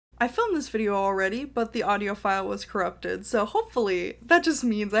I filmed this video already, but the audio file was corrupted, so hopefully that just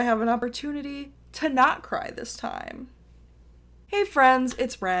means I have an opportunity to not cry this time. Hey friends,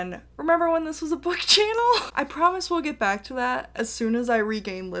 it's Ren. Remember when this was a book channel? I promise we'll get back to that as soon as I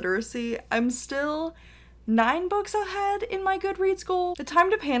regain literacy. I'm still 9 books ahead in my Goodreads goal. The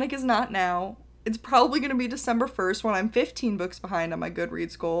time to panic is not now. It's probably going to be December 1st when I'm 15 books behind on my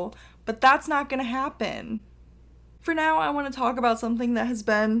Goodreads goal, but that's not going to happen. For now, I want to talk about something that has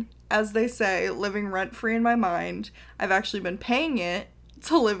been, as they say, living rent-free in my mind. I've actually been paying it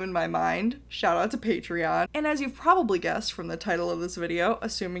to live in my mind. Shout out to Patreon. And as you've probably guessed from the title of this video,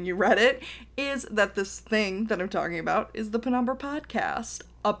 assuming you read it, is that this thing that I'm talking about is the Penumbra podcast.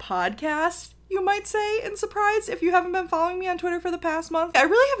 A podcast, you might say, in surprise, if you haven't been following me on Twitter for the past month. I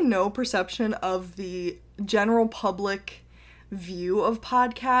really have no perception of the general public view of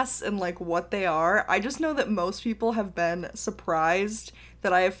podcasts and like what they are. I just know that most people have been surprised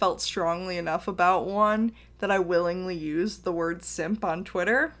that I have felt strongly enough about one that I willingly used the word simp on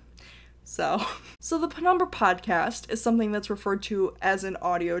Twitter. So the Penumbra podcast is something that's referred to as an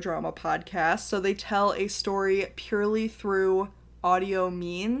audio drama podcast. So they tell a story purely through audio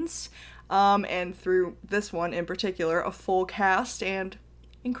means, and through this one in particular, a full cast and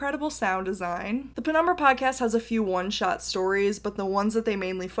incredible sound design. The Penumbra podcast has a few one-shot stories, but the ones that they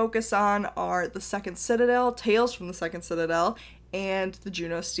mainly focus on are The Second Citadel, Tales from the Second Citadel, and the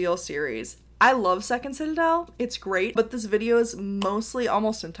Juno Steel series. I love Second Citadel, it's great, but this video is mostly,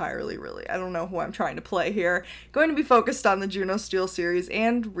 almost entirely really, I don't know who I'm trying to play here, going to be focused on the Juno Steel series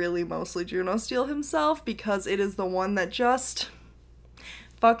and really mostly Juno Steel himself because it is the one that just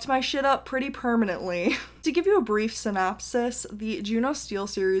fucked my shit up pretty permanently. To give you a brief synopsis, the Juno Steel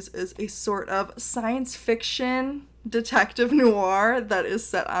series is a sort of science fiction detective noir that is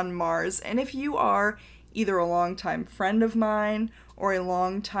set on Mars, and if you are either a longtime friend of mine or a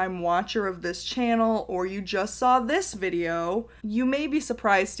longtime watcher of this channel, or you just saw this video, you may be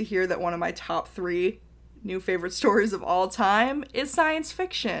surprised to hear that one of my top 3 new favorite stories of all time is science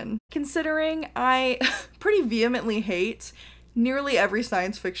fiction. Considering I pretty vehemently hate nearly every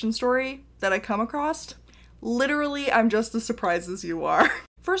science fiction story that I come across, literally I'm just as surprised as you are.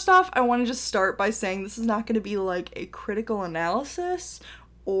 First off, I want to just start by saying this is not going to be like a critical analysis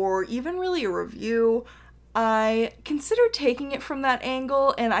or even really a review. I considered taking it from that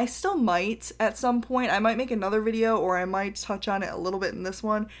angle, and I still might at some point. I might make another video, or I might touch on it a little bit in this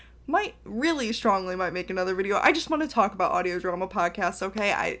one. Might make another video. I just want to talk about audio drama podcasts,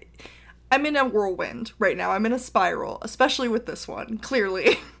 okay? I'm in a whirlwind right now. I'm in a spiral, especially with this one,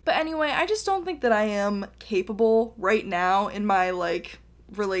 clearly. But anyway, I just don't think that I am capable right now in my, like,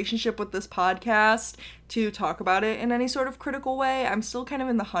 relationship with this podcast to talk about it in any sort of critical way. I'm still kind of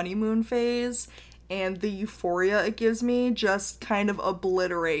in the honeymoon phase, and the euphoria it gives me just kind of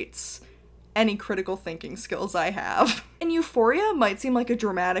obliterates any critical thinking skills I have. And euphoria might seem like a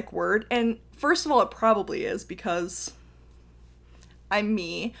dramatic word, and first of all, it probably is because I'm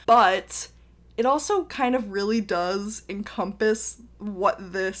me, but it also kind of really does encompass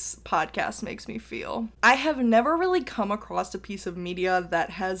what this podcast makes me feel. I have never really come across a piece of media that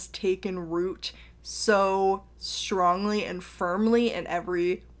has taken root so strongly and firmly in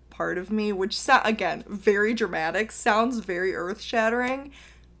every part of me, which, again, very dramatic, sounds very earth-shattering.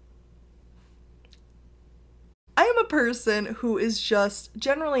 I am a person who is just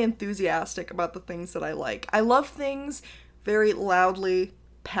generally enthusiastic about the things that I like. I love things very loudly,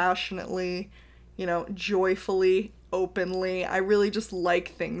 passionately, you know, joyfully, openly. I really just like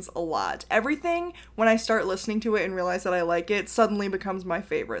things a lot. Everything, when I start listening to it and realize that I like it, suddenly becomes my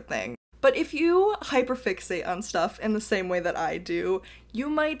favorite thing. But if you hyperfixate on stuff in the same way that I do, you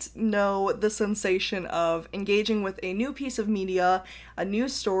might know the sensation of engaging with a new piece of media, a new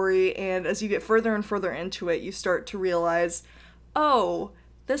story, and as you get further and further into it, you start to realize, oh,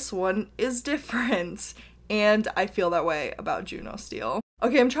 this one is different. And I feel that way about Juno Steel.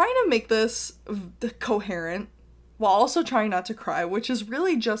 Okay, I'm trying to make this coherent while also trying not to cry, which is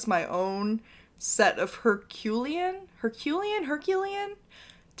really just my own set of Herculean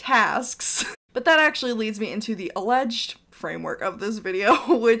tasks. But that actually leads me into the alleged framework of this video,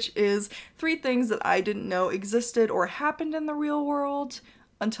 which is 3 things that I didn't know existed or happened in the real world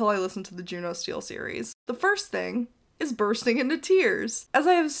until I listened to the Juno Steel series. The first thing is bursting into tears. As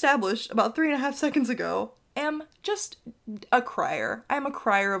I have established about 3.5 seconds ago, am just a crier. I'm a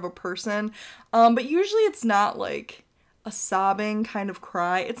crier of a person, but usually it's not like a sobbing kind of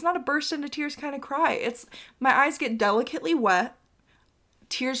cry. It's not a burst into tears kind of cry. It's my eyes get delicately wet,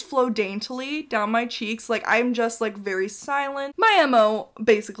 tears flow daintily down my cheeks. Like, I'm just, like, very silent. My MO,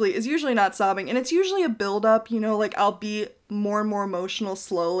 basically, is usually not sobbing, and it's usually a build-up, you know, like, I'll be more and more emotional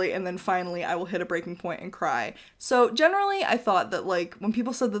slowly, and then finally I will hit a breaking point and cry. So, generally, I thought that, like, when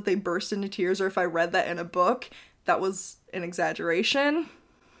people said that they burst into tears, or if I read that in a book, that was an exaggeration.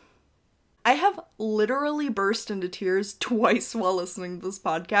 I have literally burst into tears twice while listening to this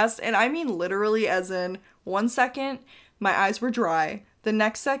podcast, and I mean literally as in 1 second, my eyes were dry, the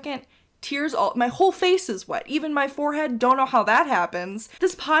next second, tears my whole face is wet, even my forehead, don't know how that happens.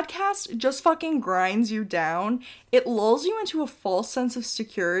 This podcast just fucking grinds you down. It lulls you into a false sense of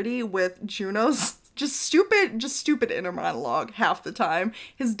security with Juno's just stupid inner monologue half the time,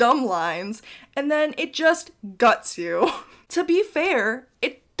 his dumb lines, and then it just guts you. To be fair,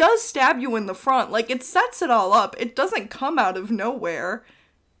 it does stab you in the front, like it sets it all up, it doesn't come out of nowhere,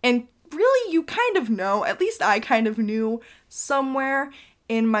 and really you kind of know, at least I kind of knew somewhere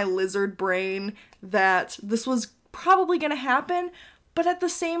in my lizard brain that this was probably gonna happen, but at the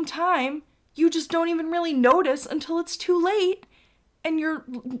same time, you just don't even really notice until it's too late, and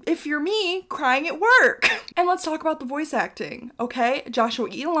if you're me, crying at work. And let's talk about the voice acting, okay? Joshua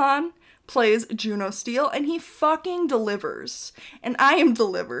Elon plays Juno Steele, and he fucking delivers. And I am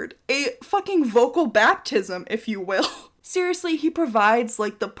delivered. A fucking vocal baptism, if you will. Seriously, he provides,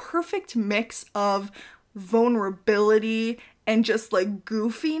 like, the perfect mix of vulnerability and just, like,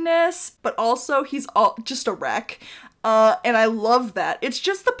 goofiness, but also he's just a wreck. And I love that. It's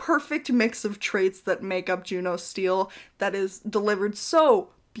just the perfect mix of traits that make up Juno Steele that is delivered so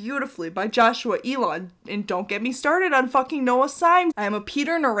beautifully by Joshua Elon. And don't get me started on fucking Noah Symes. I am a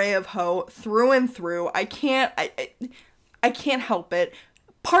Peter Nureyev hoe through and through. I can't help it.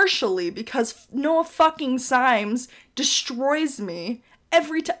 Partially because Noah fucking Symes destroys me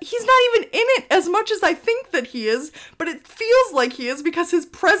every time. He's not even in it as much as I think that he is, but it feels like he is because his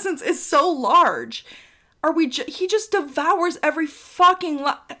presence is so large. He just devours every fucking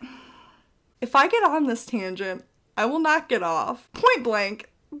If I get on this tangent, I will not get off. Point blank.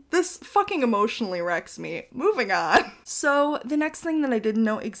 This fucking emotionally wrecks me. Moving on. So, the next thing that I didn't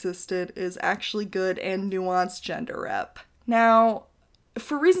know existed is actually good and nuanced gender rep. Now,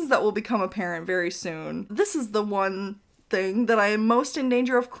 for reasons that will become apparent very soon, this is the one thing that I am most in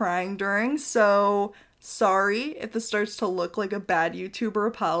danger of crying during, so sorry if this starts to look like a bad YouTuber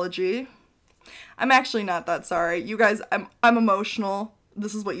apology. I'm actually not that sorry. You guys, I'm emotional.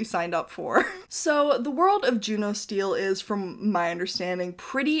 This is what you signed up for. So, the world of Juno Steele is, from my understanding,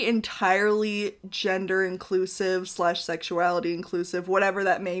 pretty entirely gender inclusive / sexuality inclusive, whatever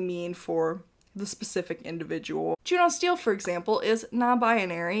that may mean for the specific individual. Juno Steele, for example, is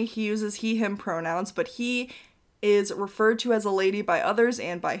non-binary. He uses he, him pronouns, but he is referred to as a lady by others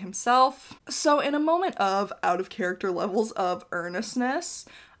and by himself. So, in a moment of out-of-character levels of earnestness,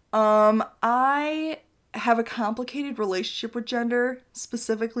 I have a complicated relationship with gender,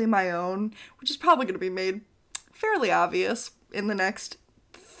 specifically my own, which is probably going to be made fairly obvious in the next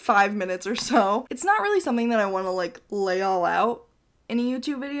 5 minutes or so. It's not really something that I want to, like, lay all out in a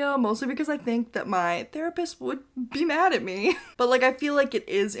YouTube video, mostly because I think that my therapist would be mad at me. But, like, I feel like it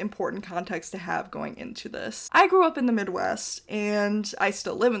is important context to have going into this. I grew up in the Midwest, and I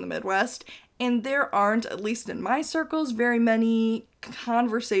still live in the Midwest, and there aren't, at least in my circles, very many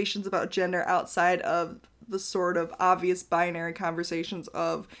conversations about gender outside of the sort of obvious binary conversations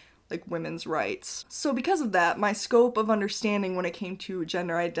of, like, women's rights. So because of that, my scope of understanding when it came to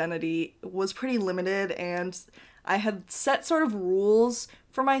gender identity was pretty limited, and I had set sort of rules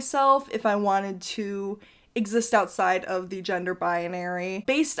for myself if I wanted to exist outside of the gender binary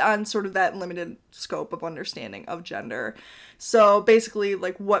based on sort of that limited scope of understanding of gender. So basically,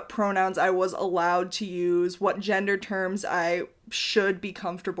 like, what pronouns I was allowed to use, what gender terms I should be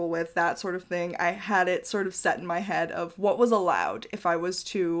comfortable with, that sort of thing. I had it sort of set in my head of what was allowed if I was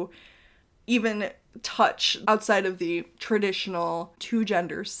to even touch outside of the traditional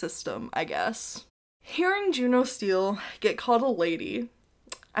two-gender system, I guess. Hearing Juno Steele get called a lady,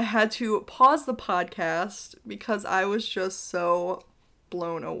 I had to pause the podcast because I was just so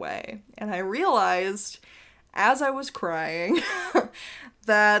blown away. And I realized as I was crying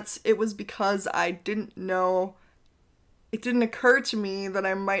that it was because I didn't know, it didn't occur to me that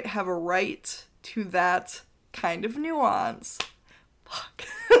I might have a right to that kind of nuance. Fuck.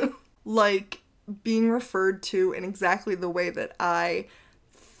 Like, being referred to in exactly the way that I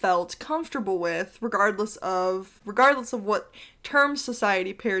felt comfortable with, regardless of what terms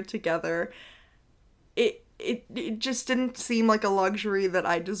society paired together. It just didn't seem like a luxury that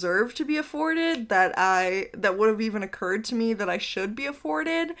I deserved to be afforded, that would have even occurred to me that I should be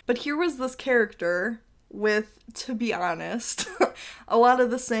afforded. But here was this character with, to be honest, a lot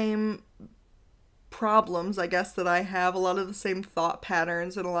of the same problems, I guess, that I have, a lot of the same thought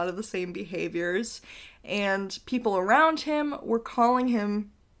patterns and a lot of the same behaviors. And people around him were calling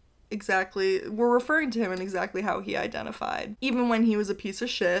him were referring to him in exactly how he identified. Even when he was a piece of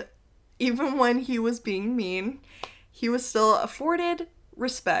shit, even when he was being mean, he was still afforded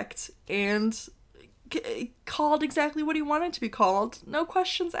respect and called exactly what he wanted to be called, no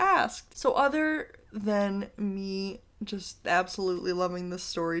questions asked. So other than me just absolutely loving this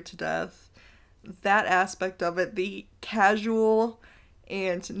story to death, that aspect of it, the casual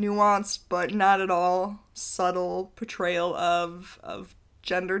and nuanced but not at all subtle portrayal of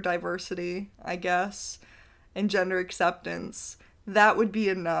gender diversity, I guess, and gender acceptance, that would be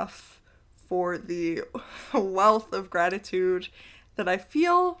enough for the wealth of gratitude that I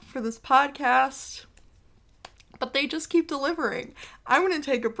feel for this podcast. But they just keep delivering. I'm gonna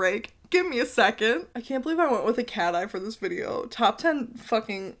take a break. Give me a second. I can't believe I went with a cat eye for this video. Top 10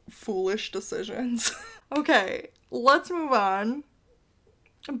 fucking foolish decisions. Okay, let's move on,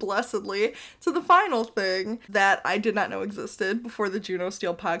 blessedly, to the final thing that I did not know existed before the Juno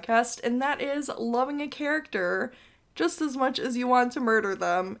Steele podcast, and that is loving a character just as much as you want to murder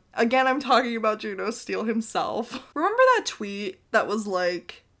them. Again, I'm talking about Juno Steele himself. Remember that tweet that was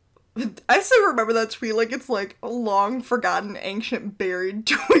like, I still remember that tweet like it's like a long forgotten ancient buried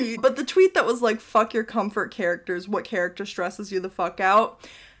tweet, but the tweet that was like, fuck your comfort characters, what character stresses you the fuck out?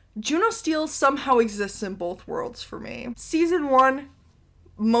 Juno Steele somehow exists in both worlds for me. Season 1,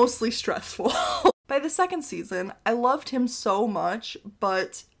 mostly stressful. By the second season, I loved him so much,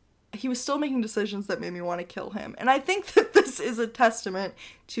 but he was still making decisions that made me want to kill him. And I think that this is a testament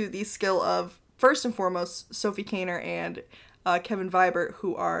to the skill of, first and foremost, Sophie Kaner and Kevin Vibert,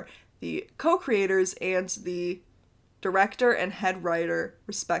 who are the co-creators and the director and head writer,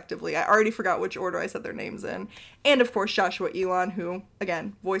 respectively. I already forgot which order I said their names in. And of course, Joshua Elon, who,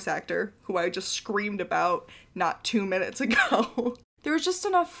 again, voice actor, who I just screamed about not 2 minutes ago. There was just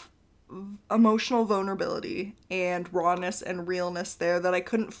enough emotional vulnerability and rawness and realness there that I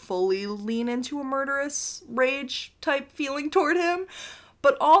couldn't fully lean into a murderous rage type feeling toward him.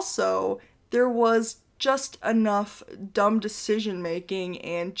 But also, there was just enough dumb decision making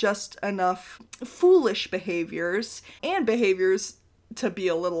and just enough foolish behaviors, and behaviors, to be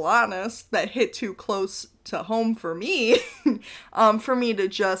a little honest, that hit too close to home for me, for me to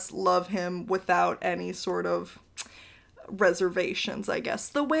just love him without any sort of reservations, I guess.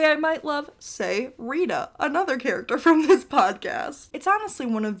 The way I might love, say, Rita, another character from this podcast. It's honestly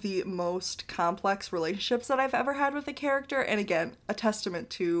one of the most complex relationships that I've ever had with a character, and again, a testament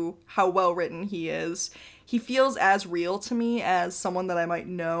to how well written he is. He feels as real to me as someone that I might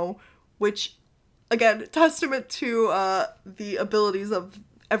know, which, again, testament to the abilities of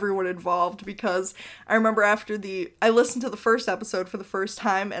everyone involved, because I remember I listened to the first episode for the first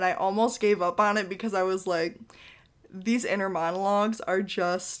time, and I almost gave up on it because I was like, these inner monologues are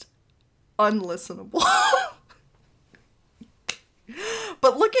just unlistenable.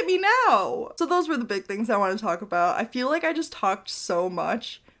 But look at me now! So those were the big things I want to talk about. I feel like I just talked so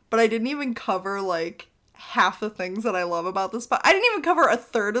much, but I didn't even cover, like, half the things that I love about this I didn't even cover a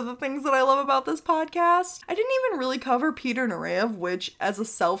third of the things that I love about this podcast. I didn't even really cover Peter Nureyev, which, as a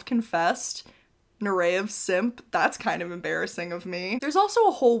self-confessed Nureyev simp, that's kind of embarrassing of me. There's also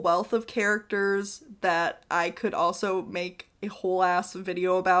a whole wealth of characters that I could also make a whole ass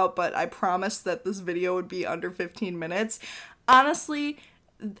video about, but I promised that this video would be under 15 minutes. Honestly,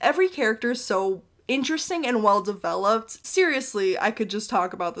 every character is so interesting and well developed. Seriously, I could just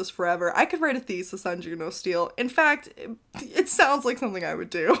talk about this forever. I could write a thesis on Juno Steele. In fact, it sounds like something I would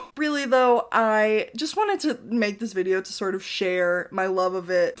do. Really though, I just wanted to make this video to sort of share my love of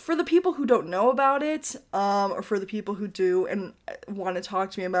it. For the people who don't know about it, or for the people who do and want to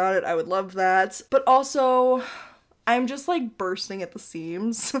talk to me about it, I would love that. But also, I'm just like bursting at the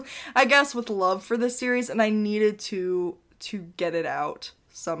seams, I guess, with love for this series, and I needed to get it out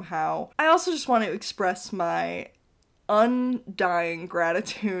somehow. I also just want to express my undying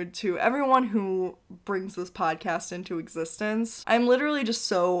gratitude to everyone who brings this podcast into existence. I'm literally just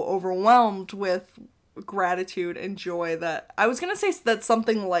so overwhelmed with gratitude and joy that I was gonna say that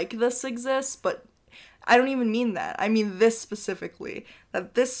something like this exists, but I don't even mean that. I mean this specifically.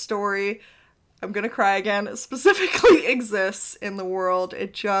 That this story, I'm gonna cry again, specifically exists in the world.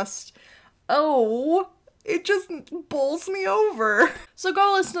 It just bowls me over. So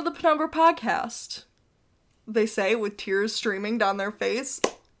go listen to the Penumbra podcast, they say, with tears streaming down their face.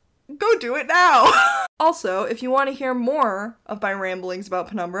 go do it now. Also, if you want to hear more of my ramblings about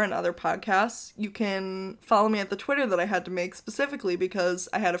Penumbra and other podcasts, you can follow me at the Twitter that I had to make specifically because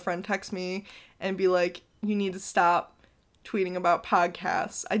I had a friend text me and be like, you need to stop tweeting about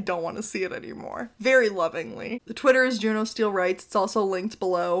podcasts. I don't want to see it anymore. Very lovingly. The Twitter is Juno Steele Writes. It's also linked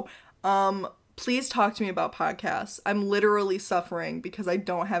below. Please talk to me about podcasts. I'm literally suffering because I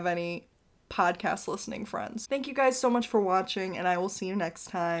don't have any podcast listening friends. Thank you guys so much for watching, and I will see you next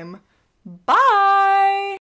time. Bye!